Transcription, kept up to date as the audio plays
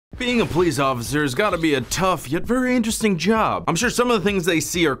Being a police officer has gotta be a tough yet very interesting job. I'm sure some of the things they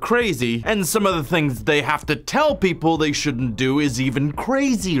see are crazy, and some of the things they have to tell people they shouldn't do is even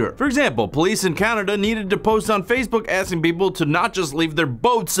crazier. For example, police in Canada needed to post on Facebook asking people to not just leave their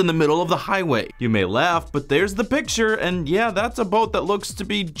boats in the middle of the highway. You may laugh, but there's the picture, and yeah, that's a boat that looks to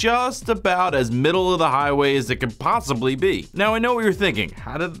be just about as middle of the highway as it could possibly be. Now I know what you're thinking,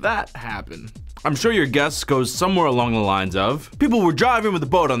 how did that happen? I'm sure your guess goes somewhere along the lines of, people were driving with the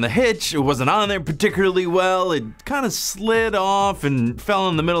boat on the hitch, it wasn't on there particularly well, it kind of slid off and fell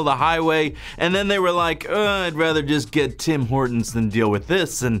in the middle of the highway, and then they were like, I'd rather just get Tim Hortons than deal with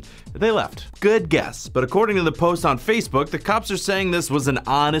this, and they left. Good guess, but according to the post on Facebook, the cops are saying this was an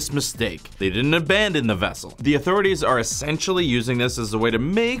honest mistake. They didn't abandon the vessel. The authorities are essentially using this as a way to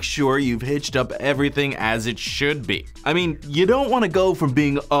make sure you've hitched up everything as it should be. I mean, you don't want to go from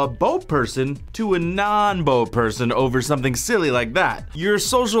being a boat person to a non-boat person over something silly like that. Your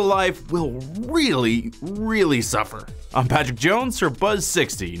social life will really suffer. I'm Patrick Jones for Buzz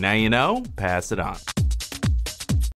 60. Now you know, pass it on.